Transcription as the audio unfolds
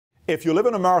If you live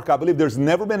in America, I believe there's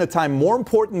never been a time more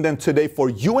important than today for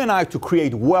you and I to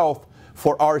create wealth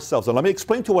for ourselves. And let me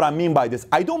explain to you what I mean by this.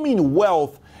 I don't mean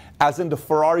wealth as in the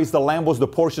Ferraris, the Lambos, the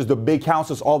Porsches, the big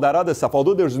houses, all that other stuff,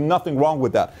 although there's nothing wrong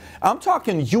with that. I'm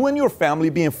talking you and your family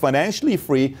being financially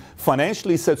free,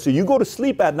 financially set, so you go to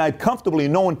sleep at night comfortably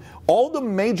knowing all the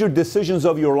major decisions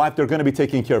of your life, they're going to be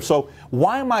taken care of. So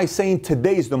why am I saying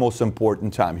today is the most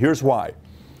important time? Here's why.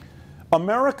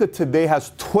 America today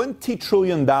has $20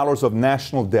 trillion of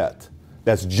national debt.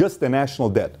 That's just the national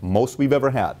debt, most we've ever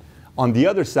had. On the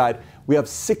other side, we have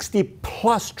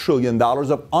 $60+ trillion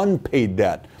of unpaid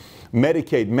debt.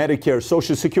 Medicaid, Medicare,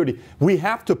 Social Security. We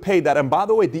have to pay that. And by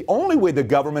the way, the only way the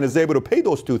government is able to pay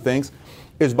those two things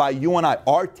is by you and I,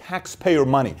 our taxpayer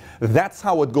money. That's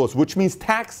how it goes, which means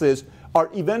taxes are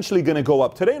eventually going to go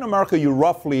up. Today in America, you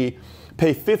roughly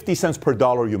pay 50 cents per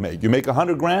dollar you make. You make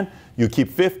 100 grand, you keep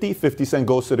 50 cents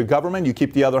goes to the government, you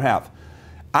keep the other half.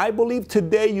 I believe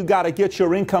today you got to get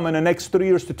your income in the next 3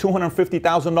 years to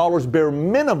 $250,000 bare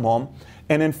minimum.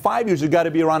 And in 5 years, you got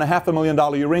to be around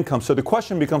 $500,000 your income. So the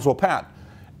question becomes, well, Pat,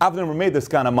 I've never made this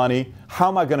kind of money. How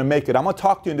am I going to make it? I'm going to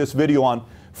talk to you in this video on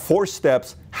 4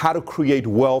 steps how to create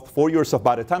wealth for yourself.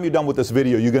 By the time you're done with this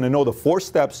video, you're going to know the 4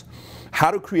 steps how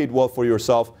to create wealth for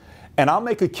yourself. And I'll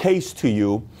make a case to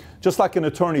you, just like an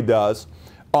attorney does,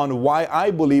 on why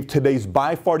I believe today's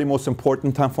by far the most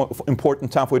important time for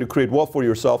you to create wealth for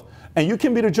yourself. And you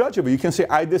can be the judge of it. You can say,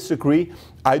 I disagree.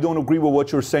 I don't agree with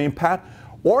what you're saying, Pat.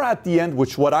 Or at the end,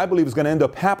 which what I believe is going to end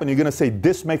up happening, you're going to say,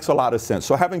 this makes a lot of sense.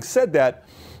 So having said that,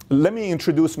 let me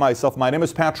introduce myself. My name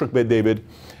is Patrick Bet-David.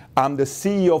 I'm the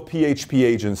CEO of PHP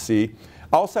Agency.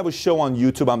 I also have a show on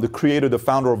YouTube. I'm the creator, the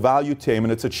founder of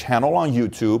Valuetainment. It's a channel on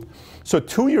YouTube. So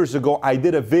 2 years ago, I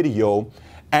did a video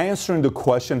answering the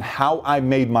question how I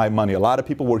made my money. A lot of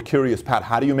people were curious, Pat,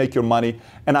 how do you make your money?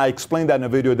 And I explained that in a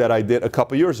video that I did a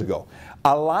couple years ago.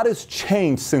 A lot has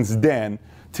changed since then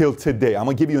till today. I'm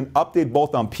going to give you an update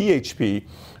both on PHP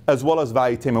as well as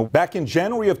Valuetainment. Back in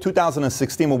January of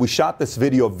 2016, when we shot this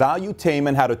video,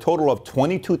 Valuetainment had a total of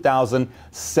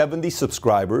 22,070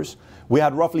 subscribers. We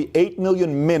had roughly 8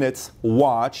 million minutes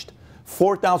watched,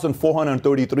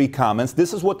 4,433 comments.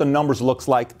 This is what the numbers looks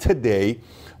like today.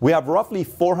 We have roughly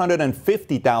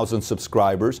 450,000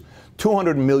 subscribers,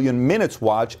 200 million minutes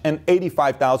watched, and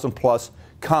 85,000 plus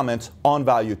comments on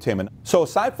Valuetainment. So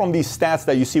aside from these stats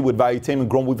that you see with Valuetainment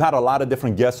growing, we've had a lot of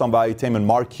different guests on Valuetainment: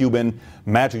 Mark Cuban,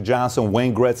 Magic Johnson,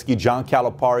 Wayne Gretzky, John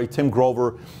Calipari, Tim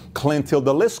Grover, Clint Hill.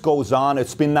 The list goes on.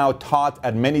 It's been now taught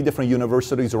at many different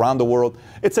universities around the world.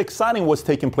 It's exciting what's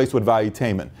taking place with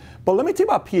Valuetainment. But let me tell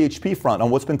you about PHP front and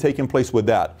what's been taking place with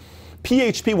that.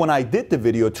 PHP, when I did the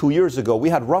video 2 years ago, we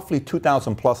had roughly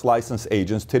 2,000 plus licensed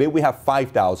agents. Today we have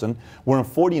 5,000. We're in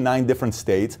 49 different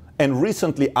states. And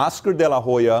recently, Oscar De La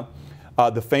Hoya,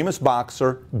 the famous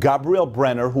boxer, Gabriel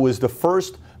Brenner, who is the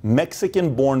first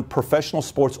Mexican-born professional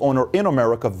sports owner in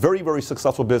America, very, very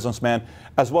successful businessman,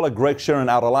 as well as Greg Sharon and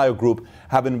Atalaya Group,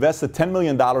 have invested $10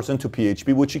 million into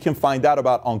PHP, which you can find out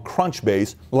about on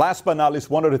Crunchbase. Last but not least,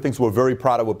 one of the things we're very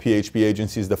proud of with PHP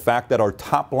Agency is the fact that our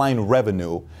top-line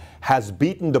revenue has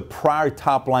beaten the prior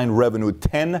top-line revenue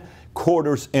 10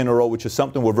 quarters in a row, which is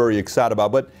something we're very excited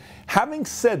about. But having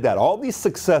said that, all these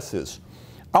successes,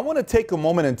 I want to take a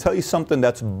moment and tell you something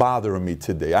that's bothering me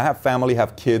today. I have family,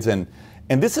 have kids, and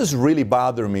this is really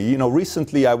bothering me. You know,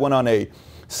 recently I went on a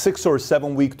 6 or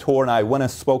 7 week tour, and I went and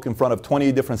spoke in front of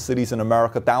 28 different cities in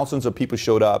America. Thousands of people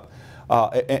showed up,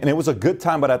 and it was a good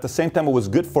time, but at the same time, it was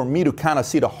good for me to kind of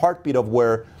see the heartbeat of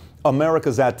where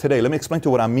America's at today. Let me explain to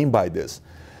you what I mean by this.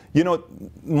 You know,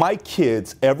 my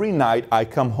kids, every night I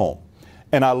come home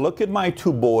and I look at my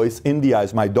 2 boys in the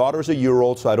eyes. My daughter's a year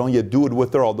old, so I don't yet do it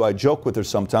with her, although I joke with her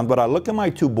sometimes. But I look at my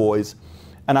 2 boys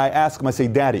and I ask them, I say,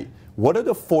 Daddy, what are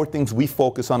the 4 things we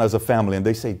focus on as a family? And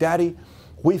they say, Daddy,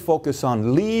 we focus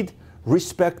on lead,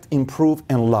 respect, improve,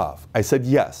 and love. I said,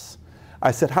 yes.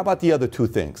 I said, how about the other 2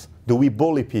 things? Do we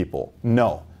bully people?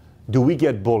 No. Do we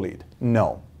get bullied?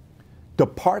 No. The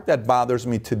part that bothers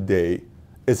me today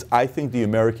is I think the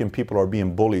American people are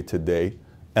being bullied today.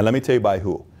 And let me tell you by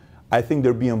who. I think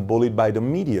they're being bullied by the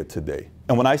media today.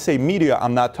 And when I say media,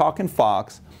 I'm not talking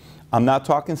Fox, I'm not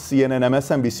talking CNN,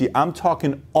 MSNBC, I'm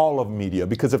talking all of media.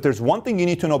 Because if there's one thing you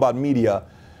need to know about media,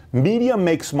 media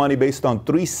makes money based on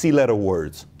 3 C-letter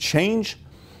words: change,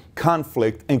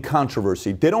 conflict, and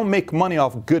controversy. They don't make money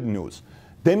off good news.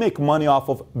 They make money off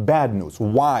of bad news.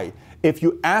 Why? If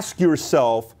you ask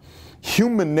yourself,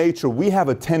 human nature, we have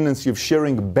a tendency of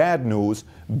sharing bad news,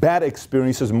 bad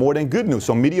experiences more than good news.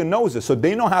 So media knows this. So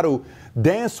they know how to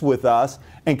dance with us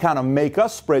and kind of make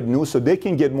us spread news so they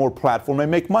can get more platform and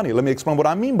make money. Let me explain what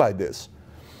I mean by this.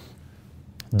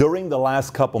 during the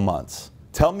last couple months.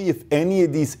 Tell me if any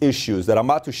of these issues that I'm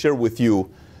about to share with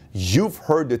you, you've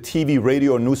heard the TV,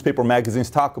 radio, or newspaper magazines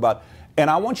talk about, and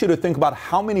I want you to think about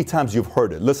how many times you've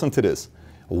heard it. Listen to this.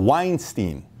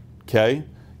 Weinstein, okay?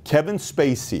 Kevin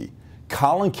Spacey,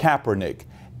 Colin Kaepernick,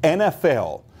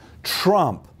 NFL,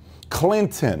 Trump,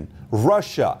 Clinton,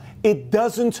 Russia. It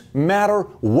doesn't matter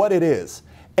what it is.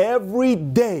 Every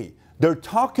day they're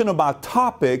talking about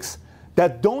topics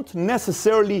that don't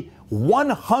necessarily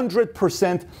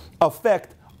 100%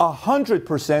 affect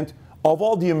 100% of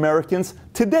all the Americans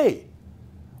today.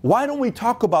 Why don't we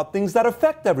talk about things that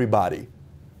affect everybody?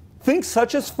 Things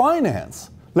such as finance.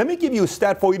 Let me give you a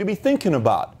stat for you to be thinking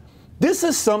about. This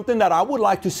is something that I would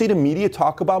like to see the media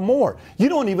talk about more. You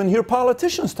don't even hear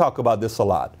politicians talk about this a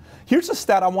lot. Here's a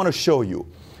stat I want to show you.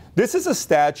 This is a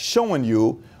stat showing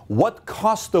you what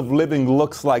cost of living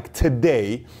looks like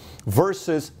today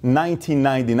versus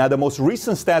 1990. Now, the most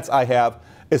recent stats I have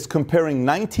is comparing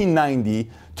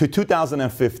 1990 to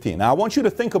 2015. Now, I want you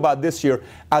to think about this year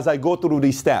as I go through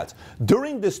these stats.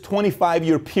 During this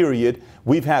 25-year period,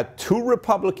 we've had 2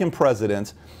 Republican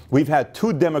presidents, we've had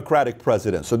 2 Democratic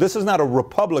presidents. So this is not a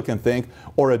Republican thing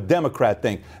or a Democrat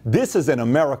thing. This is an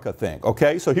America thing,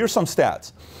 okay? So here's some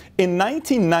stats. In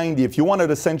 1990, if you wanted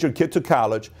to send your kid to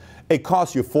college, it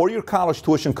cost you, 4-year college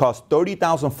tuition cost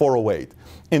 $30,408.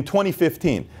 In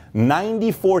 2015,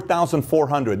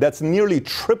 $94,400. That's nearly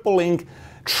tripling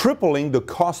the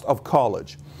cost of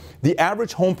college. The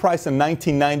average home price in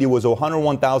 1990 was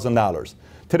 $101,000.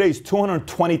 Today is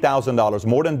 $220,000,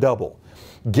 more than double.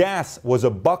 Gas was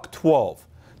 $1.12.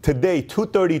 Today,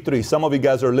 $2.33. Some of you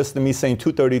guys are listening to me saying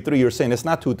 $2.33. You're saying it's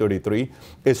not $2.33.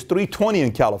 It's $3.20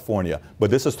 in California,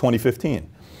 but this is 2015.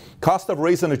 Cost of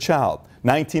raising a child,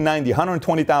 1990,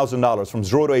 $120,000 from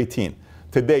 0 to 18.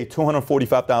 Today,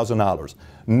 $245,000.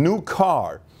 New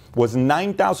car was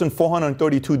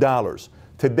 $9,432.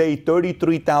 Today,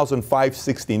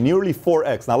 $33,560, nearly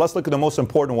 4x. Now let's look at the most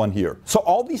important one here. So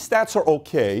all these stats are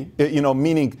okay,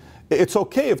 meaning it's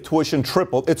okay if tuition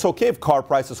tripled, it's okay if car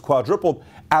prices quadrupled,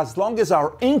 as long as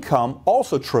our income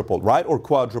also tripled, right, or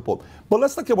quadrupled. But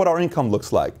let's look at what our income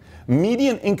looks like.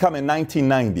 Median income in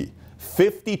 1990,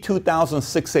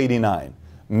 $52,689.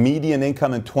 Median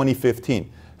income in 2015,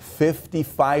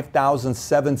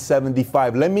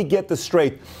 $55,775. Let me get this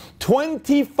straight.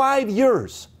 25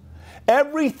 years.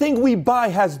 Everything we buy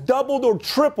has doubled or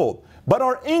tripled, but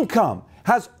our income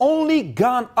has only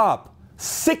gone up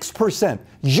 6%.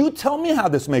 You tell me how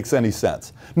this makes any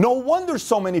sense. No wonder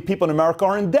so many people in America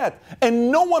are in debt,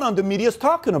 and no one on the media is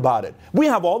talking about it. We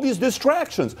have all these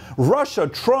distractions. Russia,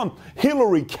 Trump,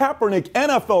 Hillary, Kaepernick,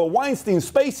 NFL, Weinstein,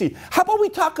 Spacey. How about we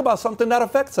talk about something that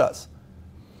affects us?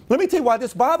 Let me tell you why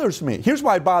this bothers me. Here's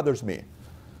why it bothers me.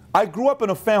 I grew up in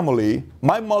a family,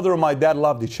 my mother and my dad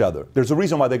loved each other. There's a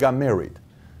reason why they got married.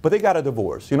 But they got a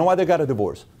divorce. You know why they got a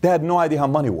divorce? They had no idea how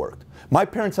money worked. My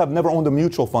parents have never owned a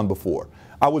mutual fund before.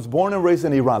 I was born and raised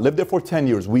in Iran, lived there for 10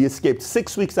 years. We escaped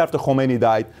 6 weeks after Khomeini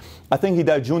died. I think he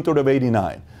died June 3rd of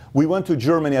 '89. We went to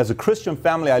Germany as a Christian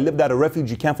family. I lived at a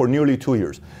refugee camp for nearly 2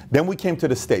 years. Then we came to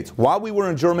the States. While we were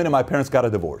in Germany, my parents got a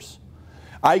divorce.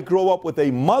 I grew up with a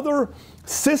mother,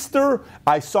 sister.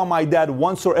 I saw my dad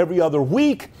once or every other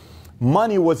week.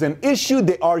 Money was an issue.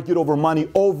 They argued over money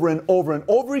over and over and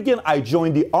over again. I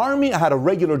joined the Army. I had a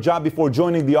regular job before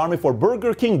joining the Army for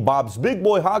Burger King, Bob's Big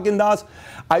Boy, Haagen-Dazs.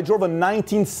 I drove a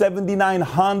 1979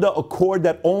 Honda Accord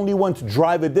that only went to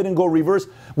drive. It didn't go reverse.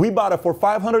 We bought it for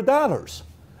 $500.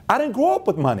 I didn't grow up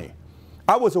with money.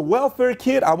 I was a welfare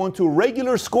kid. I went to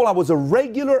regular school. I was a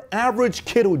regular average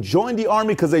kid who joined the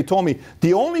Army because they told me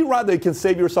the only route that you can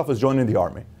save yourself is joining the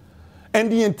Army. And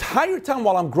the entire time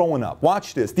while I'm growing up,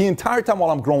 watch this, the entire time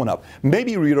while I'm growing up,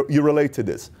 maybe you relate to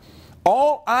this,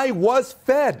 all I was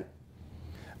fed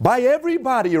by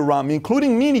everybody around me,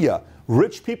 including media.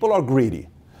 Rich people are greedy.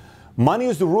 Money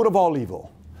is the root of all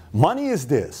evil. Money is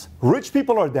this. Rich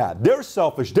people are that. They're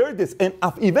selfish. They're this. And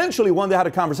eventually one day I had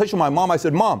a conversation with my mom. I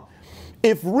said, Mom,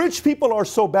 if rich people are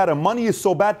so bad and money is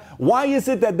so bad, why is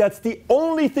it that that's the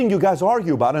only thing you guys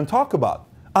argue about and talk about?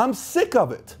 I'm sick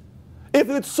of it. If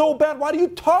it's so bad, why do you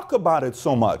talk about it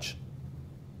so much?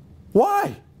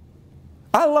 Why?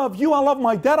 I love you, I love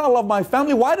my dad, I love my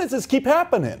family. Why does this keep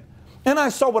happening? And I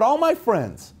saw with all my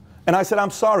friends. And I said, I'm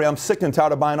sorry, I'm sick and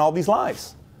tired of buying all these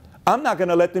lies. I'm not going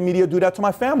to let the media do that to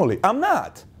my family. I'm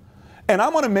not. And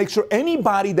I'm going to make sure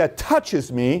anybody that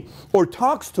touches me or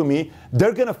talks to me,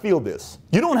 they're going to feel this.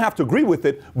 You don't have to agree with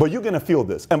it, but you're going to feel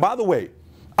this. And by the way,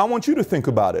 I want you to think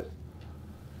about it.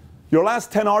 Your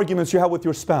last 10 arguments you had with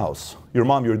your spouse, your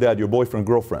mom, your dad, your boyfriend,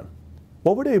 girlfriend,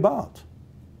 what were they about?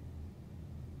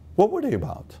 What were they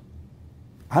about?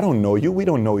 I don't know you. We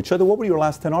don't know each other. What were your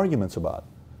last 10 arguments about?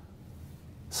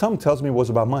 Some tells me it was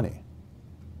about money.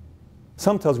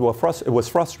 Some tells me it was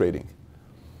frustrating.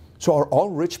 So are all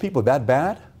rich people that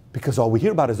bad? Because all we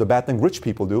hear about is the bad thing rich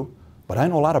people do. But I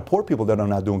know a lot of poor people that are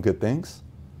not doing good things.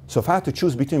 So if I had to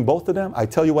choose between both of them, I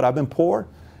tell you what, I've been poor,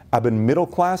 I've been middle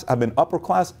class, I've been upper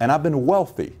class, and I've been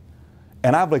wealthy.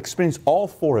 And I've experienced all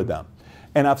four of them.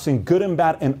 And I've seen good and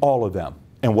bad in all of them.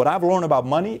 And what I've learned about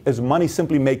money is money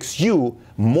simply makes you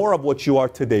more of what you are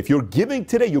today. If you're giving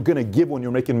today, you're going to give when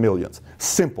you're making millions.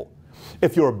 Simple.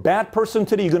 If you're a bad person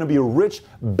today, you're going to be a rich,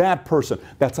 bad person.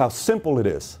 That's how simple it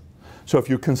is. So if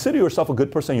you consider yourself a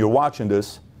good person, you're watching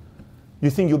this, you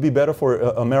think you'll be better for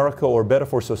America or better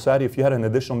for society if you had an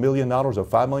additional $1 million or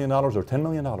 $5 million or $10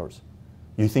 million?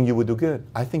 You think you would do good?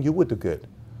 I think you would do good.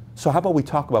 So how about we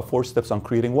talk about 4 steps on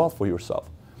creating wealth for yourself?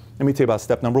 Let me tell you about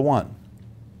step number 1.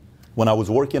 When I was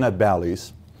working at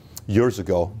Bally's years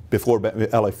ago, before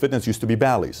LA Fitness used to be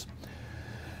Bally's,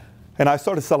 and I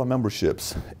started selling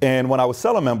memberships. And when I was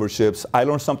selling memberships, I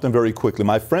learned something very quickly.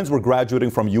 My friends were graduating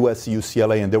from USC,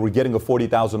 UCLA, and they were getting a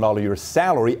 $40,000 a year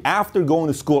salary after going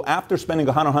to school, after spending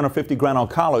 $150 grand on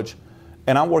college.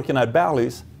 And I'm working at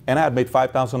Bally's, and I had made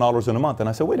 $5,000 in a month. And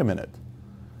I said, wait a minute.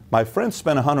 My friends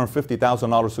spent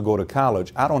 $150,000 to go to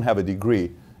college. I don't have a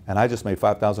degree, and I just made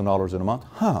 $5,000 in a month.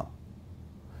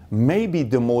 Maybe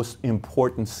the most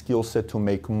important skill set to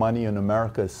make money in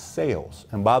America is sales.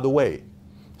 And by the way,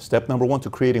 step number 1 to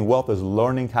creating wealth is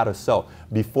learning how to sell.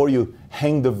 Before you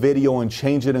hang the video and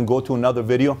change it and go to another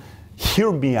video,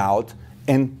 hear me out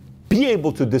and be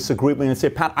able to disagree with me and say,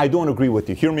 Pat, I don't agree with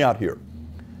you. Hear me out here.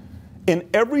 In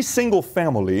every single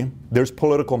family, there's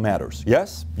political matters.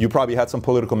 Yes? You probably had some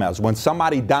political matters. When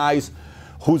somebody dies,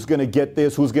 who's going to get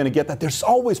this? Who's going to get that? There's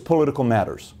always political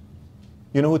matters.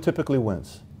 You know who typically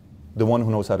wins? The one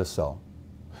who knows how to sell.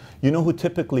 You know who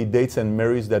typically dates and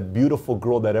marries that beautiful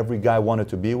girl that every guy wanted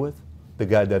to be with? The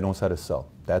guy that knows how to sell.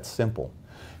 That's simple.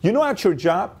 You know, at your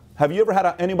job, have you ever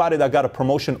had anybody that got a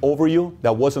promotion over you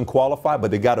that wasn't qualified,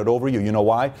 but they got it over you? You know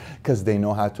why? Because they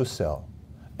know how to sell.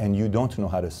 And you don't know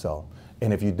how to sell.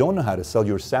 And if you don't know how to sell,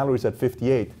 your salary's at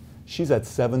 58, she's at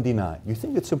 79. You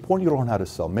think it's important you learn how to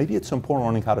sell. Maybe it's important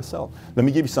learning how to sell. Let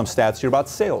me give you some stats here about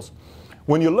sales.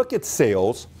 When you look at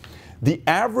sales, the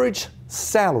average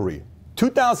salary,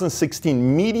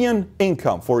 2016 median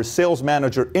income for a sales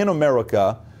manager in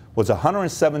America was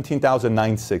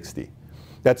 $117,960.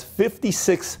 That's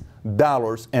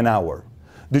 $56 an hour.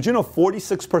 Did you know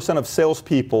 46% of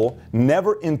salespeople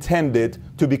never intended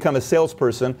to become a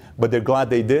salesperson, but they're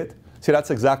glad they did? See, that's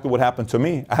exactly what happened to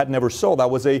me. I had never sold. I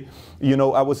was a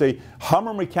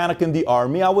Hummer mechanic in the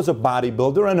Army. I was a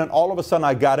bodybuilder, and then all of a sudden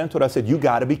I got into it. I said, you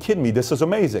got to be kidding me. This is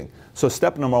amazing. So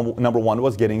step number 1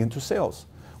 was getting into sales.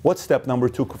 What's step number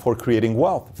 2 for creating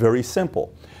wealth? Very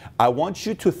simple. I want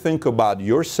you to think about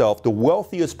yourself, the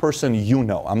wealthiest person you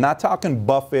know. I'm not talking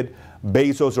Buffett,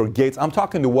 Bezos, or Gates. I'm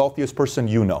talking the wealthiest person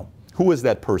you know. Who is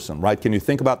that person, right? Can you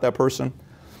think about that person?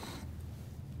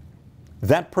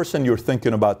 That person you're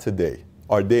thinking about today,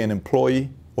 are they an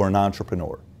employee or an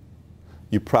entrepreneur?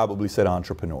 You probably said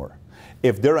entrepreneur.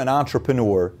 If they're an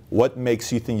entrepreneur, what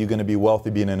makes you think you're going to be wealthy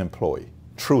being an employee?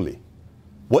 Truly.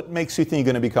 What makes you think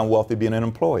you're going to become wealthy being an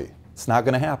employee? It's not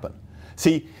going to happen.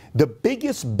 See, the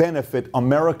biggest benefit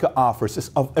America offers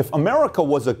is if America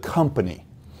was a company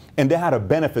and they had a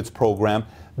benefits program,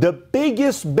 the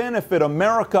biggest benefit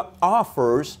America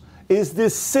offers is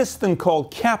this system called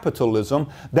capitalism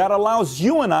that allows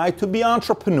you and I to be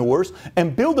entrepreneurs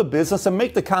and build a business and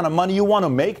make the kind of money you want to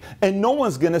make, and no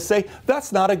one's going to say,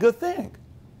 that's not a good thing.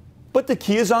 But the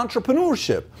key is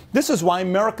entrepreneurship. This is why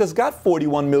America's got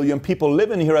 41 million people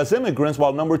living here as immigrants,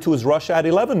 while number 2 is Russia at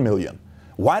 11 million.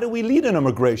 Why do we lead in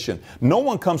immigration? No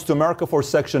one comes to America for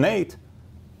Section 8.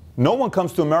 No one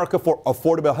comes to America for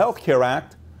Affordable Health Care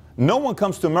Act. No one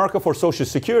comes to America for Social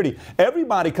Security.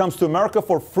 Everybody comes to America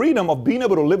for freedom of being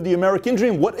able to live the American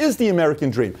dream. What is the American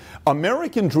dream?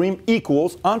 American dream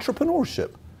equals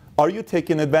entrepreneurship. Are you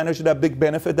taking advantage of that big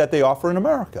benefit that they offer in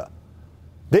America?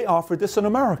 They offer this in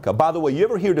America. By the way, you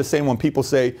ever hear the same when people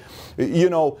say, you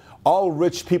know, all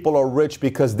rich people are rich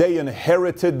because they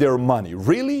inherited their money?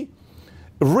 Really?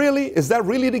 Really? Is that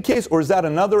really the case? Or is that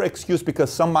another excuse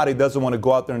because somebody doesn't want to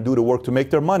go out there and do the work to make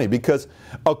their money? Because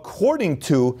according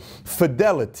to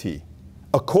Fidelity,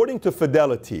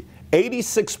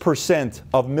 86%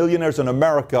 of millionaires in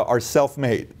America are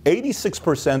self-made.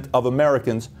 86% of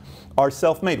Americans are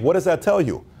self-made. What does that tell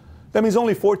you? That means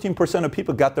only 14% of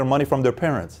people got their money from their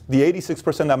parents. The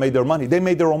 86% that made their money, they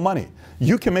made their own money.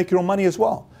 You can make your own money as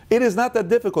well. It is not that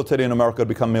difficult today in America to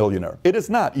become a millionaire. It is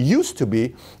not. It used to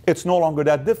be. It's no longer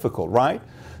that difficult, right?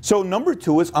 So number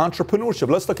 2 is entrepreneurship.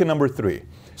 Let's look at number 3.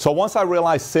 So once I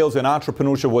realized sales and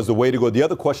entrepreneurship was the way to go, the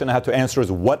other question I had to answer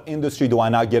is, what industry do I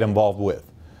not get involved with?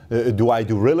 Do I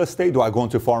do real estate? Do I go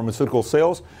into pharmaceutical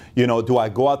sales? You know, do I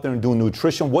go out there and do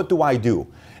nutrition? What do I do?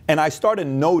 And I started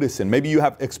noticing, maybe you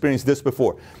have experienced this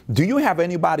before. Do you have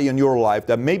anybody in your life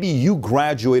that maybe you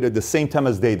graduated the same time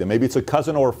as they did? Maybe it's a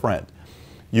cousin or a friend.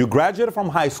 You graduated from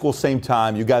high school same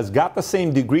time, you guys got the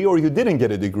same degree, or you didn't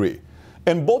get a degree.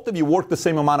 And both of you work the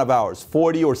same amount of hours,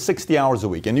 40 or 60 hours a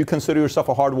week, and you consider yourself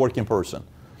a hardworking person.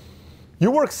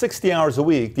 You work 60 hours a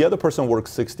week, the other person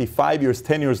works 65 years,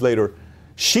 10 years later,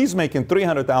 she's making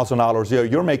 $300,000 a year,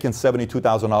 you're making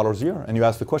 $72,000 a year. And you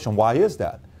ask the question, why is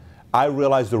that? I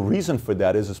realized the reason for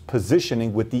that is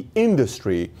positioning with the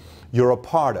industry you're a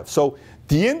part of. So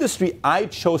the industry I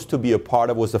chose to be a part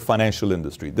of was the financial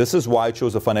industry. This is why I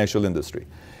chose the financial industry.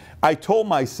 I told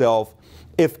myself,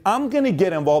 if I'm going to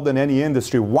get involved in any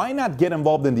industry, why not get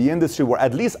involved in the industry where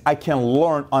at least I can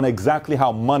learn on exactly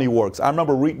how money works? I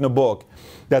remember reading a book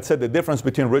that said the difference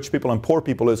between rich people and poor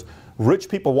people is rich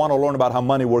people want to learn about how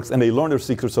money works and they learn their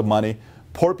secrets of money.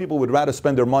 Poor people would rather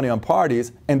spend their money on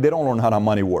parties and they don't learn how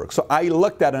money works. So I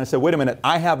looked at it and I said, wait a minute,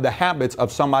 I have the habits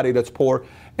of somebody that's poor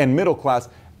and middle class.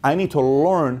 I need to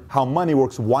learn how money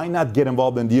works. Why not get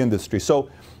involved in the industry? So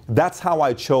that's how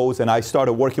I chose, and I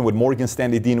started working with Morgan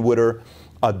Stanley Dean Witter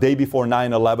a day before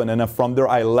 9/11, and then from there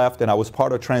I left and I was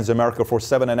part of Transamerica for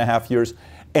 7.5 years.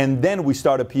 And then we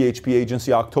started PHP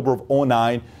Agency October of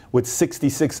 2009 with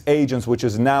 66 agents, which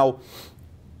is now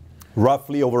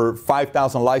roughly over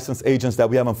 5,000 licensed agents that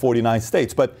we have in 49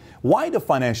 states. But why the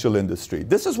financial industry?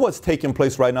 This is what's taking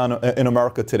place right now in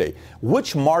America today.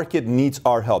 Which market needs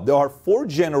our help? There are 4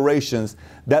 generations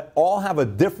that all have a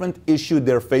different issue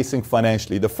they're facing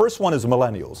financially. The first one is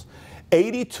millennials.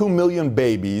 82 million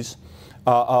babies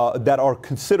that are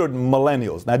considered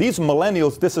millennials. Now these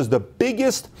millennials, this is the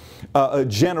biggest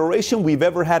generation we've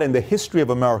ever had in the history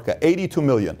of America, 82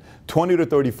 million, 20 to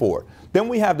 34. Then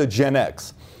we have the Gen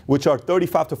X, which are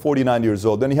 35 to 49 years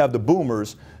old. Then you have the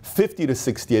boomers, 50 to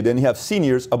 68. Then you have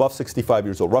seniors above 65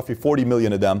 years old, roughly 40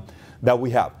 million of them that we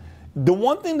have. The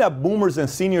one thing that boomers and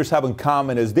seniors have in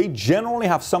common is they generally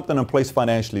have something in place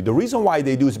financially. The reason why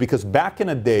they do is because back in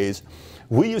the days,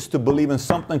 we used to believe in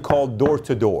something called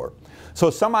door-to-door. So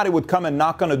somebody would come and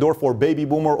knock on the door for a baby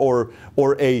boomer or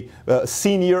a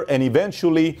senior, and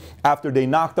eventually, after they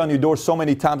knocked on your door so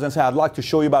many times and said, I'd like to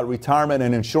show you about retirement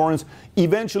and insurance,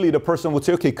 eventually the person would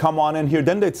say, okay, come on in here.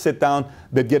 Then they'd sit down,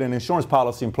 they'd get an insurance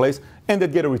policy in place, and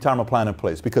they'd get a retirement plan in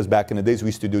place. Because back in the days, we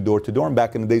used to do door-to-door, and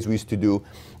back in the days, we used to do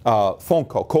phone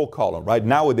call, cold calling, right?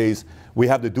 Nowadays, we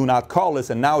have the do not call list,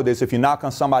 and nowadays if you knock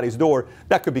on somebody's door,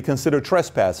 that could be considered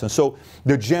trespass. And so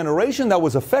the generation that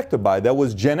was affected by that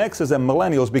was Gen X's and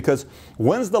millennials, because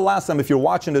when's the last time, if you're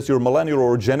watching this, you're a millennial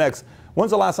or Gen X,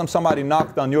 when's the last time somebody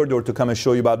knocked on your door to come and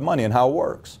show you about money and how it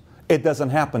works? It doesn't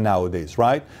happen nowadays,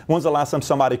 right? When's the last time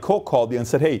somebody cold called you and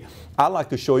said, hey, I'd like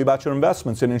to show you about your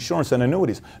investments in insurance and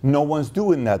annuities? No one's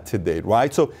doing that today,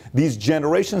 right? So these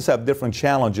generations have different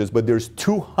challenges, but there's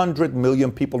 200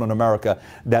 million people in America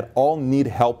that all need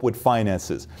help with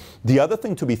finances. The other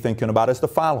thing to be thinking about is the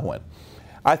following.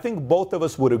 I think both of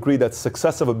us would agree that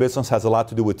success of a business has a lot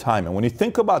to do with timing. When you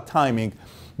think about timing,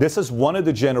 this is one of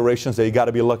the generations that you got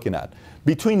to be looking at.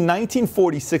 Between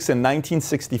 1946 and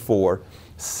 1964,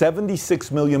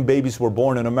 76 million babies were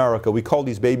born in America. We call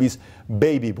these babies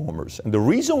baby boomers. And the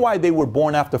reason why they were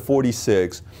born after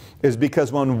 46 is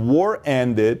because when war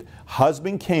ended,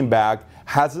 husband came back,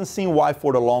 hasn't seen wife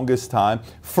for the longest time.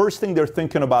 First thing they're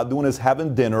thinking about doing is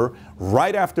having dinner.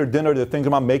 Right after dinner, they're thinking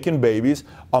about making babies.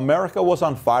 America was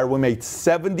on fire. We made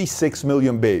 76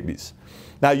 million babies.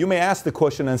 Now, you may ask the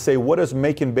question and say, what does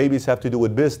making babies have to do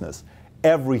with business?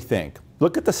 Everything.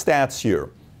 Look at the stats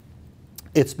here.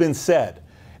 It's been said,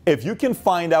 if you can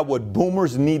find out what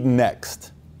boomers need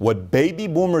next, what baby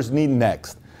boomers need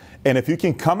next, and if you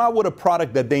can come out with a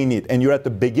product that they need and you're at the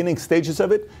beginning stages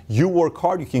of it, you work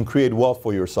hard, you can create wealth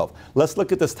for yourself. Let's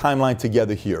look at this timeline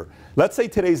together here. Let's say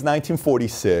today's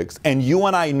 1946, and you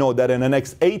and I know that in the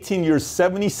next 18 years,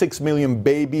 76 million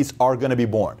babies are going to be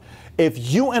born.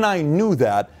 If you and I knew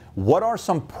that, what are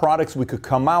some products we could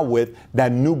come out with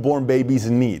that newborn babies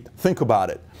need? Think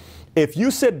about it. If you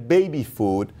said baby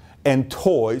food and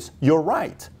toys, you're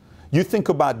right. You think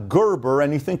about Gerber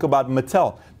and you think about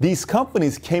Mattel. These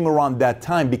companies came around that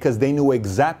time because they knew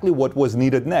exactly what was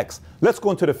needed next. Let's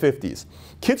go into the 50s.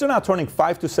 Kids are now turning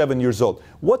 5 to 7 years old.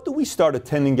 What do we start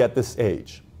attending at this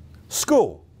age?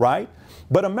 School, right?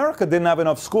 But America didn't have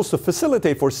enough schools to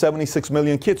facilitate for 76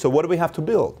 million kids. So what do we have to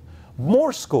build?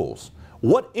 More schools.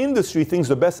 What industry thinks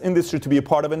the best industry to be a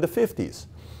part of in the 50s?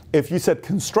 If you said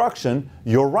construction,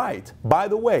 you're right. By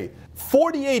the way,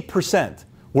 48%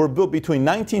 were built between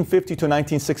 1950 to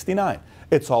 1969.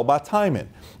 It's all about timing.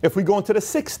 If we go into the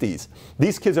 60s,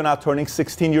 these kids are now turning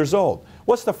 16 years old.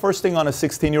 What's the first thing on a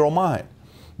 16-year-old mind?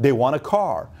 They want a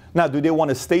car. Now, do they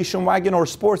want a station wagon or a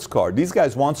sports car? These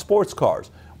guys want sports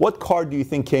cars. What car do you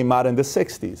think came out in the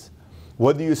 60s?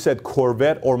 Whether you said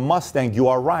Corvette or Mustang, you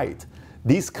are right.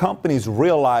 These companies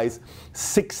realize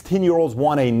 16-year-olds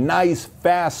want a nice,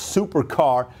 fast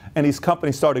supercar, and these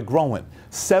companies started growing.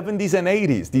 70s and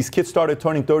 80s, these kids started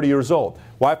turning 30 years old.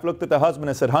 Wife looked at the husband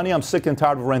and said, honey, I'm sick and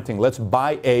tired of renting. Let's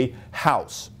buy a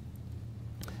house.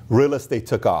 Real estate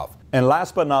took off. And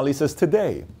last but not least is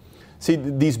today. See,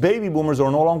 these baby boomers are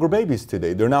no longer babies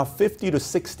today. They're now 50 to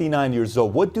 69 years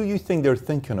old. What do you think they're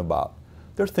thinking about?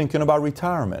 They're thinking about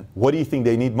retirement. What do you think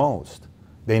they need most?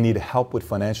 They need help with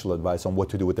financial advice on what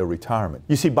to do with their retirement.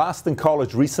 You see, Boston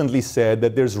College recently said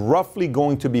that there's roughly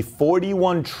going to be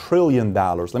 $41 trillion.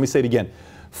 Let me say it again.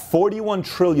 $41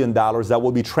 trillion that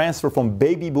will be transferred from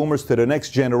baby boomers to the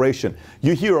next generation.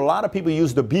 You hear a lot of people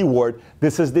use the B word.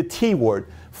 This is the T word.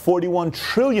 $41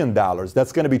 trillion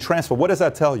that's going to be transferred. What does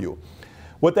that tell you?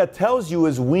 What that tells you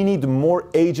is we need more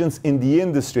agents in the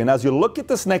industry. And as you look at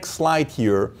this next slide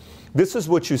here, this is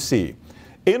what you see.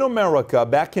 In America,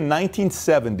 back in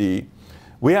 1970,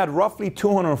 we had roughly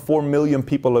 204 million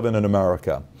people living in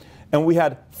America. And we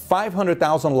had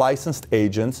 500,000 licensed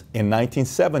agents in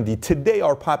 1970. Today,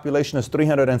 our population is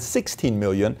 316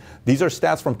 million. These are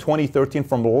stats from 2013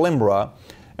 from LIMRA.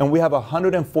 And we have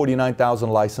 149,000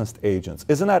 licensed agents.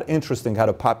 Isn't that interesting how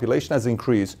the population has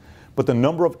increased, but the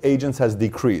number of agents has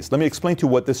decreased? Let me explain to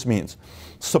you what this means.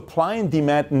 Supply and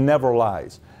demand never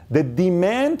lies. The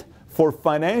demand for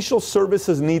financial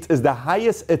services needs is the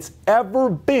highest it's ever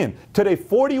been. Today,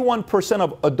 41%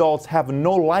 of adults have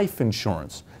no life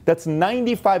insurance. That's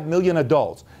 95 million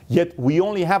adults. Yet we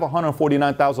only have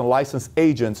 149,000 licensed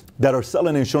agents that are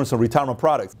selling insurance and retirement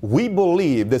products. We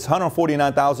believe this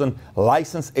 149,000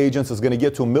 licensed agents is going to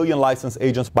get to 1 million licensed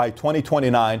agents by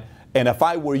 2029. And if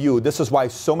I were you, this is why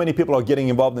so many people are getting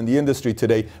involved in the industry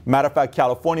today. Matter of fact,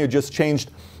 California just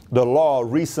changed the law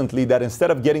recently that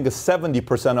instead of getting a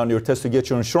 70% on your test to get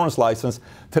your insurance license,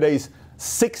 today's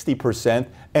 60%,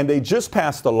 and they just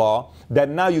passed a law that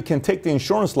now you can take the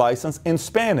insurance license in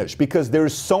Spanish because there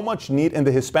is so much need in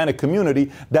the Hispanic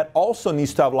community that also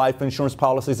needs to have life insurance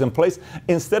policies in place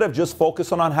instead of just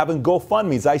focusing on having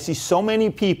GoFundMes. I see so many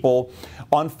people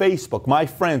on Facebook, my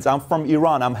friends, I'm from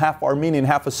Iran, I'm half Armenian,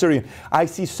 half Assyrian. I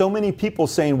see so many people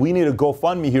saying we need a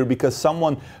GoFundMe here because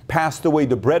someone passed away,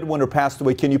 the breadwinner passed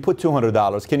away. Can you put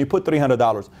 $200? Can you put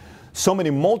 $300? So many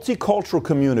multicultural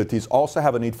communities also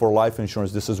have a need for life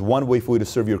insurance. This is one way for you to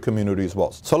serve your community as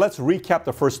well. So let's recap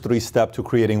the first 3 steps to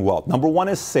creating wealth. Number 1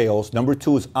 is sales. Number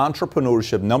 2 is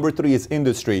entrepreneurship. Number 3 is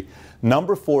industry.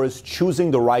 Number 4 is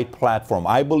choosing the right platform.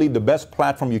 I believe the best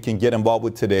platform you can get involved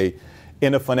with today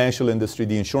in the financial industry,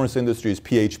 the insurance industry, is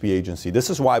PHP Agency. This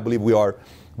is why I believe we are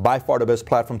by far the best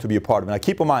platform to be a part of. Now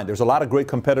keep in mind, there's a lot of great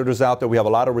competitors out there. We have a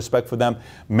lot of respect for them.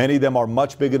 Many of them are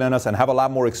much bigger than us and have a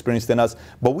lot more experience than us.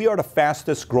 But we are the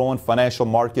fastest growing financial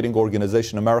marketing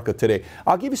organization in America today.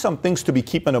 I'll give you some things to be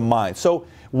keeping in mind. So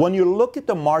when you look at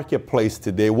the marketplace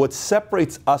today, what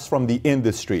separates us from the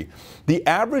industry? The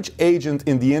average agent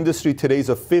in the industry today is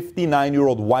a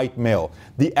 59-year-old white male.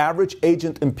 The average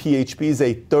agent in PHP is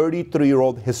a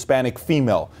 33-year-old Hispanic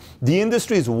female. The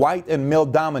industry is white and male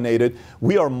dominated.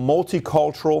 We are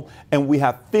multicultural, and we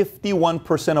have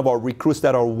 51% of our recruits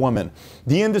that are women.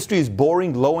 The industry is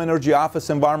boring, low energy office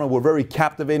environment. We're very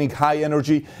captivating, high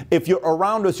energy. If you're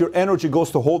around us, your energy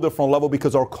goes to a whole different level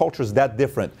because our culture is that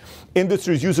different.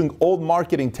 Industry is using old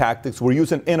marketing tactics. We're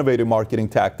using innovative marketing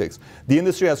tactics. The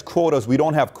industry has quotas. We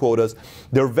don't have quotas.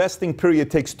 Their vesting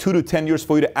period takes 2 to 10 years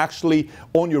for you to actually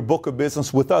own your book of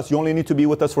business. With us, you only need to be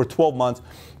with us for 12 months,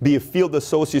 be a field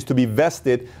associate to be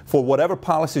vested for whatever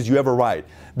policies you ever write.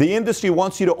 The industry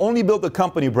wants you to only build a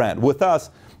company brand. With us,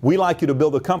 we like you to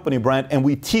build a company brand, and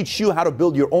we teach you how to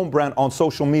build your own brand on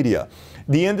social media.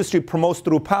 The industry promotes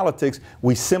through politics.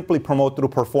 We simply promote through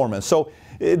performance. So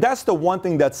that's the one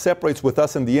thing that separates with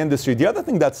us in the industry. The other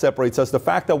thing that separates us, the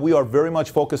fact that we are very much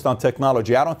focused on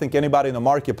technology. I don't think anybody in the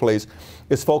marketplace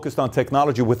is focused on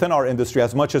technology within our industry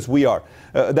as much as we are.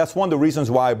 That's one of the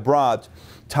reasons why I brought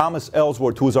Thomas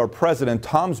Ellsworth, who is our president.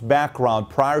 Tom's background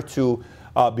prior to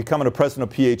becoming the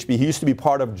president of PHP, he used to be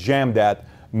part of Jamdat.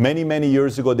 Many, many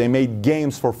years ago, they made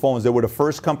games for phones. They were the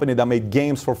first company that made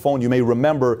games for phone. You may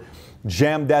remember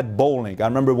Jamdat Bowling. I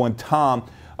remember when Tom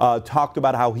talked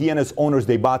about how he and his owners,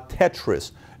 they bought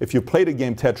Tetris. If you play the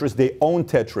game Tetris, they own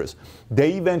Tetris.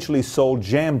 They eventually sold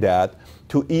Jamdat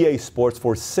to EA Sports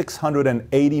for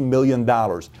 $680 million.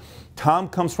 Tom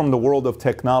comes from the world of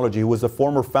technology. He was the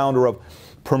former founder of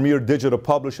Premier Digital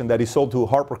Publishing that he sold to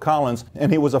HarperCollins,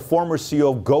 and he was a former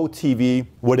CEO of GoTV,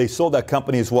 where they sold that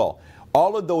company as well.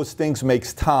 All of those things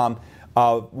makes Tom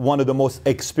one of the most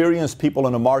experienced people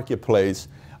in the marketplace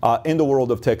in the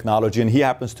world of technology, and he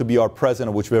happens to be our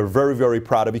president, which we're very, very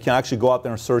proud of. You can actually go out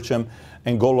there and search him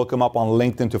and go look him up on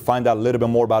LinkedIn to find out a little bit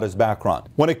more about his background.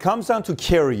 When it comes down to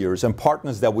carriers and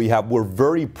partners that we have, we're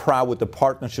very proud with the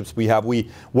partnerships we have. We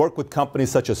work with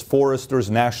companies such as Foresters,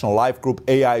 National Life Group,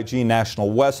 AIG, National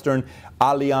Western,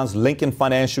 Allianz, Lincoln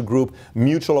Financial Group,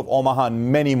 Mutual of Omaha,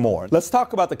 and many more. Let's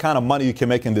talk about the kind of money you can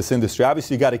make in this industry.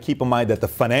 Obviously, you got to keep in mind that the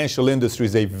financial industry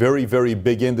is a very, very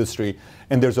big industry,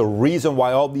 and there's a reason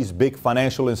why all these big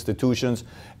financial institutions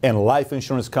and life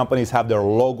insurance companies have their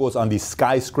logos on these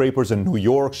skyscrapers in New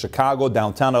York, Chicago,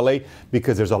 downtown LA,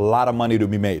 because there's a lot of money to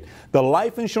be made. The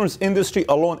life insurance industry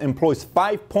alone employs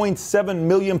 5.7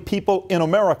 million people in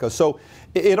America. So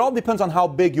it all depends on how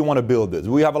big you want to build this.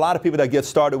 We have a lot of people that get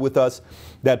started with us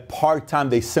that part-time,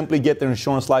 they simply get their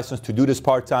insurance license to do this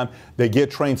part-time. They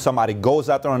get trained, somebody goes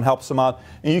out there and helps them out,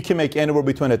 and you can make anywhere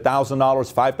between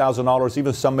 $1,000, $5,000,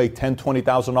 even some make $10,000,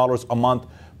 $20,000 a month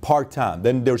part-time.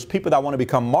 Then there's people that want to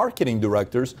become marketing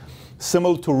directors,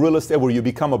 similar to real estate, where you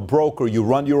become a broker, you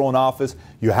run your own office,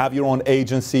 you have your own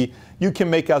agency. You can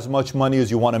make as much money as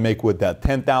you want to make with that,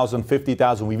 $10,000,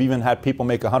 $50,000. We've even had people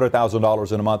make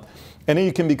 $100,000 in a month. And then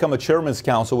you can become a chairman's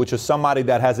counsel, which is somebody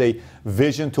that has a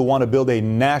vision to want to build a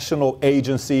national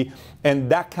agency.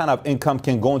 And that kind of income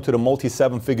can go into the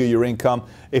multi-seven-figure-year income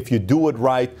if you do it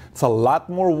right. It's a lot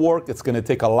more work. It's going to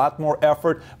take a lot more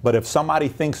effort. But if somebody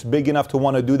thinks big enough to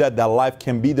want to do that, that life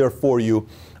can be there for you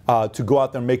to go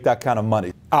out there and make that kind of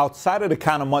money. Outside of the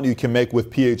kind of money you can make with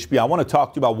PHP, I want to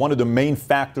talk to you about one of the main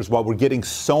factors why we're getting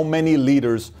so many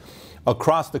leaders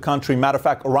across the country, matter of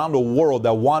fact, around the world,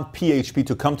 that want PHP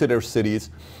to come to their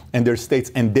cities and their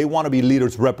states, and they want to be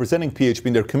leaders representing PHP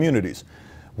in their communities.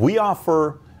 We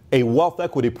offer a wealth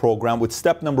equity program with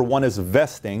step number one is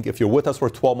vesting. If you're with us for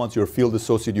 12 months, you're a field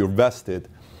associate, you're vested.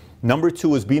 Number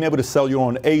two is being able to sell your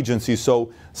own agency.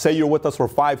 So say you're with us for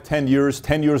 5, 10 years,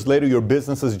 10 years later, your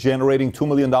business is generating $2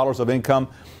 million of income,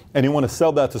 and you want to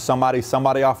sell that to somebody.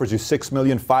 Somebody offers you $6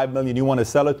 million, $5 million, you want to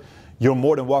sell it. You're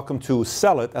more than welcome to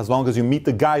sell it as long as you meet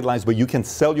the guidelines, but you can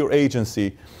sell your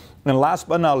agency. And last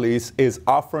but not least is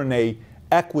offering a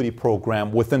equity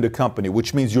program within the company,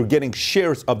 which means you're getting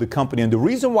shares of the company. And the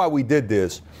reason why we did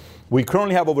this, we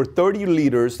currently have over 30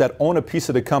 leaders that own a piece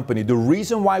of the company. The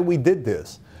reason why we did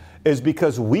this is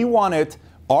because we wanted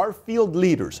our field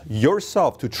leaders,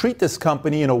 yourself, to treat this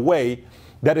company in a way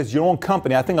that is your own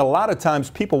company. I think a lot of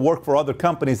times people work for other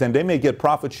companies and they may get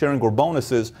profit sharing or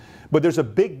bonuses, but there's a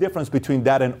big difference between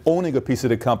that and owning a piece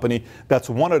of the company. That's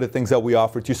one of the things that we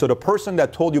offer to you. So the person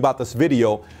that told you about this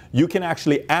video, you can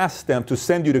actually ask them to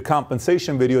send you the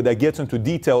compensation video that gets into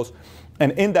details.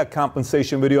 And in that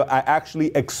compensation video, I actually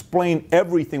explain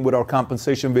everything with our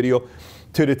compensation video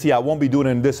to the T. I won't be doing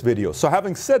it in this video. So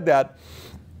having said that,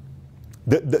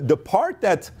 the part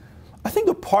that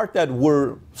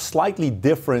we're slightly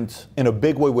different in a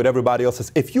big way with everybody else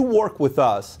is if you work with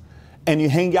us and you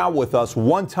hang out with us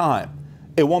one time,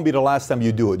 it won't be the last time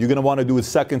you do it. You're going to want to do it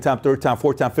second time, third time,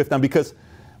 fourth time, fifth time, because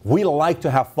we like to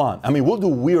have fun. I mean, we'll do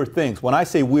weird things. When I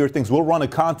say weird things, we'll run a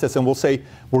contest and we'll say,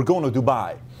 we're going to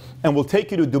Dubai. And we'll take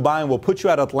you to Dubai and we'll put you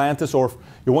at Atlantis, or if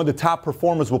you're one of the top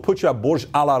performers, we'll put you at Burj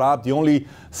Al Arab, the only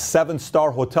 7-star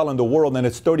hotel in the world, and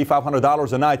it's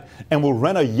 $3,500 a night. And we'll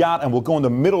rent a yacht and we'll go in the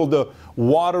middle of the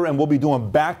water and we'll be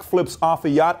doing backflips off a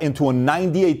yacht into a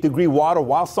 98-degree water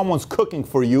while someone's cooking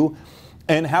for you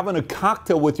and having a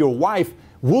cocktail with your wife.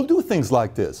 We'll do things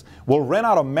like this. We'll rent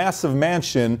out a massive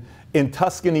mansion in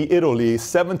Tuscany, Italy,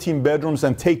 17 bedrooms,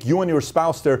 and take you and your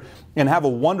spouse there and have a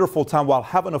wonderful time while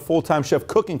having a full-time chef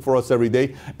cooking for us every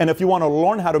day. And if you want to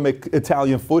learn how to make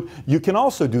Italian food, you can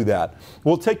also do that.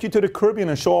 We'll take you to the Caribbean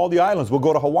and show all the islands. We'll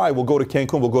go to Hawaii, we'll go to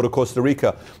Cancun, we'll go to Costa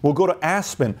Rica, we'll go to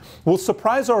Aspen. We'll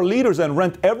surprise our leaders and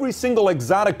rent every single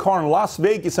exotic car in Las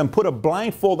Vegas and put a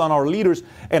blindfold on our leaders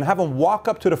and have them walk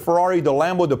up to the Ferrari, the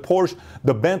Lambo, the Porsche,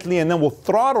 the Bentley, and then we'll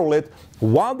throttle it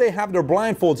while they have their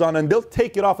blindfolds on, and they'll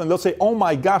take it off and they'll say, oh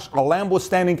my gosh, a Lambo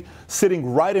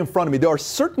sitting right in front of me. There are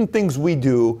certain things we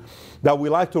do that we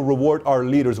like to reward our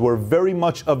leaders. We're very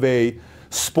much of a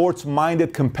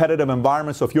sports-minded, competitive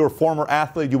environment. So if you're a former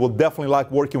athlete, you will definitely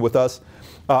like working with us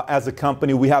as a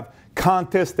company. We have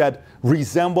contests that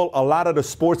resemble a lot of the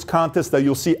sports contests that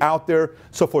you'll see out there.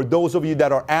 So for those of you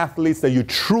that are athletes that you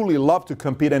truly love to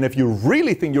compete, and if you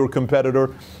really think you're a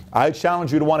competitor, I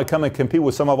challenge you to want to come and compete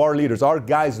with some of our leaders. Our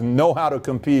guys know how to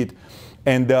compete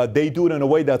And they do it in a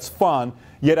way that's fun,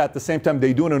 yet at the same time,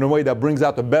 they do it in a way that brings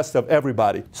out the best of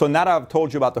everybody. So now that I've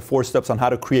told you about the 4 steps on how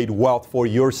to create wealth for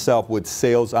yourself with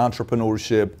sales,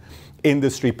 entrepreneurship,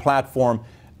 industry, platform,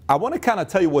 I want to kind of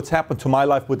tell you what's happened to my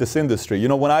life with this industry. You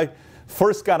know, when I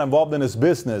first got involved in this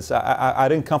business, I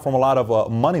didn't come from a lot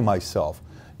of money myself.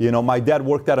 You know, my dad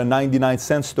worked at a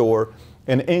 99-cent store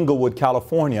in Inglewood,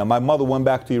 California. My mother went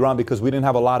back to Iran because we didn't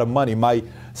have a lot of money. My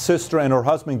sister and her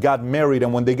husband got married,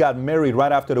 and when they got married,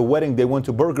 right after the wedding, they went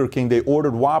to Burger King, they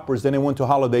ordered Whoppers, then they went to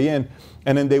Holiday Inn,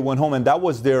 and then they went home, and that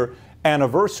was their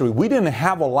anniversary. We didn't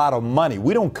have a lot of money.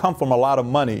 We don't come from a lot of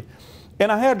money.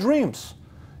 And I had dreams.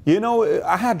 You know,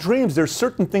 I had dreams. There's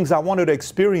certain things I wanted to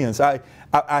experience. I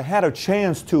had a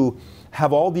chance to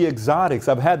have all the exotics.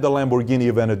 I've had the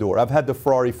Lamborghini Aventador. I've had the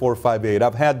Ferrari 458.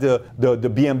 I've had the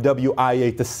BMW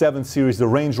i8, the 7 Series, the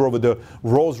Range Rover, the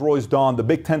Rolls-Royce Dawn, the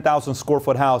big 10,000 square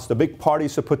foot house, the big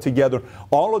parties to put together.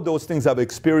 All of those things I've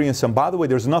experienced. And by the way,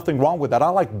 there's nothing wrong with that. I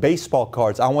like baseball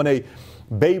cards. I want a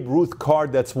Babe Ruth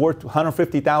card that's worth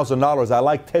 $150,000. I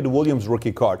like Ted Williams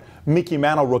rookie card, Mickey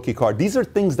Mantle rookie card. These are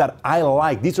things that I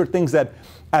like. These are things that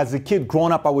as a kid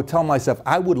growing up, I would tell myself,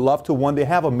 I would love to one day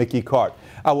have a Mickey card.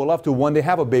 I would love to one day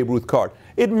have a Babe Ruth card.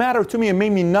 It mattered to me. It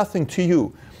made me nothing to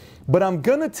you. But I'm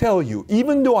going to tell you,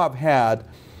 even though I've had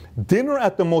dinner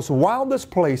at the most wildest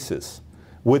places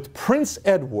with Prince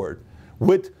Edward,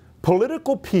 with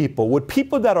political people, with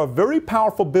people that are very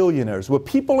powerful billionaires, with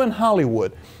people in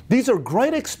Hollywood, these are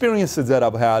great experiences that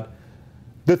I've had.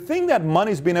 The thing that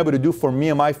money's been able to do for me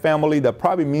and my family that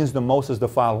probably means the most is the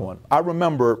following. I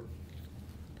remember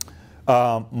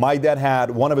my dad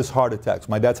had one of his heart attacks.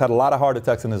 My dad's had a lot of heart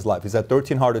attacks in his life. He's had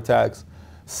 13 heart attacks,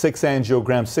 6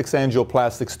 angiograms, 6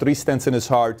 angioplastics, 3 stents in his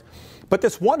heart. But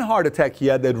this one heart attack he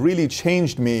had that really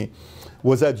changed me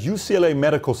was at UCLA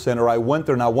Medical Center. I went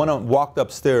there and I walked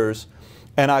upstairs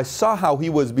and I saw how he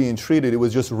was being treated. It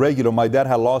was just regular. My dad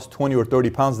had lost 20 or 30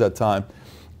 pounds that time.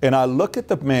 And I look at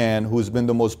the man who's been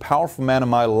the most powerful man in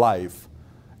my life,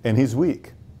 and he's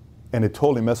weak. And it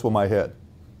totally messed with my head.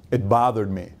 It bothered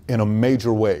me in a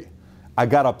major way. I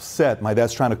got upset. My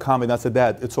dad's trying to calm me. And I said,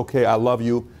 Dad, it's okay. I love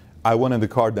you. I went in the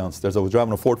car downstairs. I was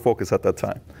driving a Ford Focus at that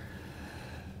time.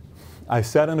 I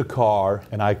sat in the car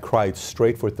and I cried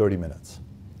straight for 30 minutes.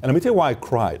 And let me tell you why I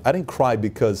cried. I didn't cry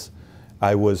because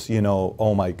I was, you know,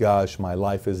 oh my gosh, my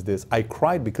life is this. I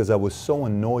cried because I was so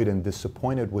annoyed and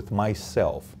disappointed with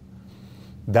myself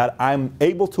that I'm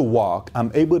able to walk,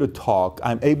 I'm able to talk,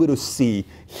 I'm able to see,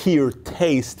 hear,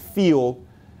 taste, feel,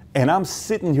 and I'm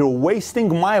sitting here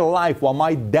wasting my life while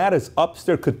my dad is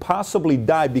upstairs, could possibly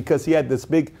die because he had this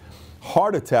big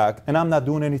heart attack, and I'm not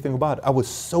doing anything about it. I was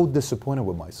so disappointed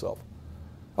with myself.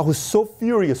 I was so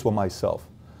furious with myself.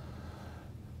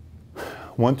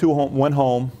 Went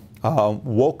home,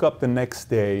 woke up the next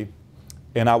day,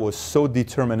 and I was so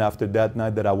determined after that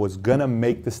night that I was gonna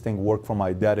make this thing work for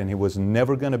my dad, and he was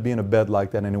never gonna be in a bed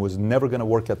like that, and he was never gonna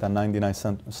work at that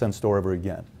 99-cent store ever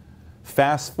again.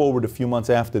 Fast forward a few months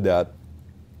after that,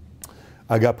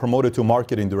 I got promoted to a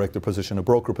marketing director position, a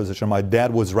broker position. My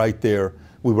dad was right there.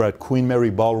 We were at Queen Mary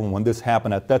Ballroom when this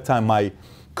happened. At that time, my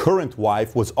current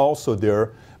wife was also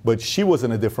there, but she was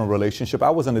in a different relationship. I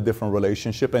was in a different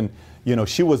relationship, and you know,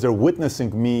 she was there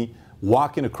witnessing me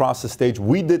walking across the stage.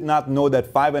 We did not know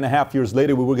that 5.5 years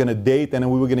later we were going to date, and then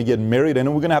we were going to get married, and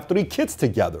then we were going to have 3 kids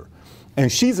together.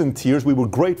 And she's in tears. We were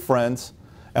great friends,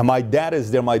 and my dad is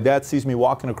there. My dad sees me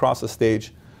walking across the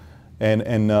stage,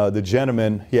 and the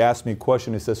gentleman, he asked me a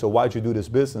question. He said, so why'd you do this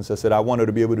business? I said, I wanted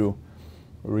to be able to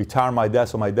retire my dad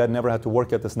so my dad never had to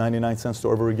work at this 99-cent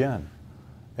store ever again.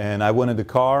 And I went in the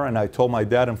car and I told my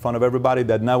dad in front of everybody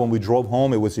that night when we drove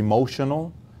home, it was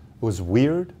emotional, it was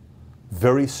weird,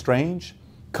 very strange.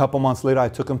 A couple months later, I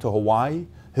took him to Hawaii.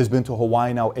 He's been to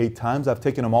Hawaii now 8 times. I've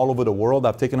taken him all over the world.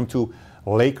 I've taken him to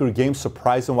Laker games,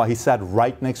 surprised him while he sat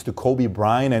right next to Kobe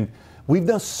Bryant. And we've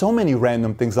done so many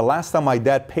random things. The last time my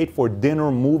dad paid for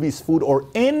dinner, movies, food, or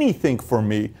anything for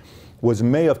me was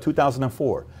May of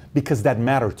 2004, because that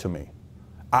mattered to me.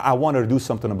 I wanted to do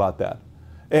something about that.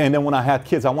 And then when I had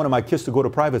kids, I wanted my kids to go to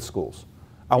private schools.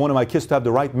 I wanted my kids to have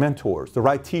the right mentors, the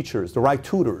right teachers, the right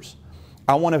tutors.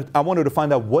 I wanted to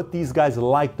find out what these guys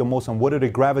liked the most and what did they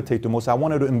gravitate the most. I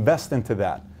wanted to invest into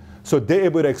that. So they're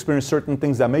able to experience certain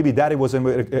things that maybe daddy wasn't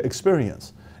able to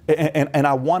experience. And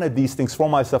I wanted these things for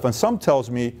myself. And some tells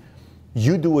me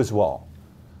you do as well.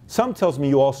 Some tells me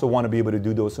you also want to be able to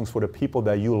do those things for the people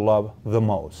that you love the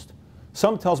most.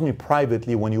 Some tells me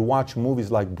privately when you watch movies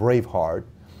like Braveheart,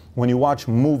 when you watch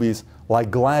movies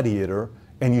like Gladiator,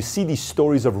 and you see these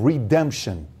stories of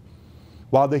redemption,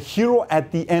 while the hero at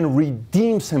the end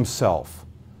redeems himself,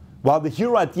 while the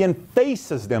hero at the end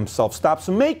faces themselves, stops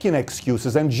making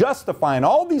excuses and justifying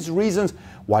all these reasons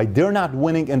why they're not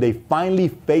winning, and they finally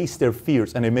face their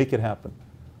fears and they make it happen.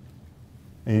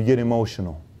 And you get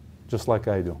emotional, just like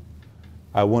I do.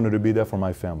 I wanted to be there for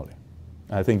my family.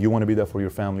 I think you want to be there for your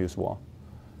family as well.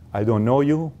 I don't know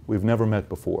you, we've never met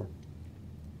before.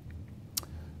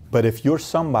 But if you're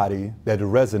somebody that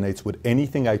resonates with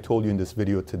anything I told you in this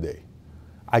video today,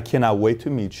 I cannot wait to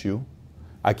meet you.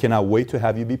 I cannot wait to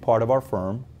have you be part of our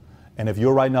firm. And if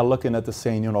you're right now looking at this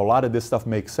saying, you know, a lot of this stuff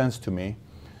makes sense to me,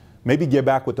 maybe get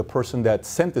back with the person that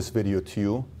sent this video to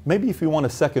you. Maybe if you want a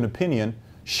second opinion,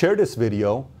 share this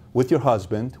video with your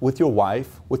husband, with your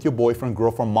wife, with your boyfriend,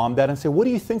 girlfriend, mom, dad, and say, what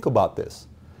do you think about this?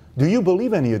 Do you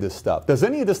believe any of this stuff? Does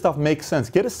any of this stuff make sense?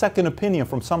 Get a second opinion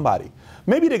from somebody.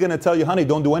 Maybe they're going to tell you, honey,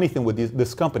 don't do anything with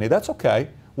this company. That's okay.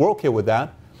 We're okay with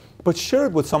that. But share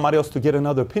it with somebody else to get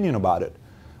another opinion about it.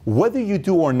 Whether you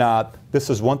do or not, this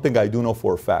is one thing I do know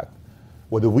for a fact.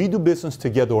 Whether we do business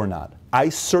together or not, I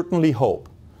certainly hope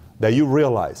that you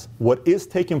realize what is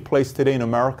taking place today in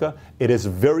America, it is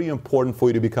very important for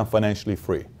you to become financially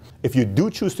free. If you do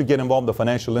choose to get involved in the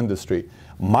financial industry,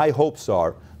 my hopes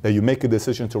are that you make a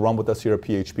decision to run with us here at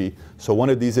PHP. So one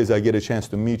of these days I get a chance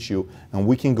to meet you and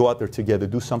we can go out there together,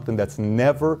 do something that's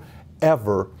never,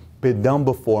 ever been done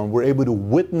before, and we're able to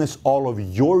witness all of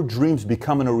your dreams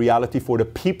becoming a reality for the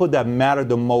people that matter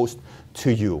the most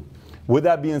to you. With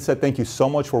that being said, thank you so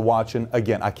much for watching.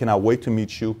 Again, I cannot wait to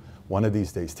meet you one of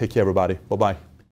these days. Take care, everybody. Bye-bye.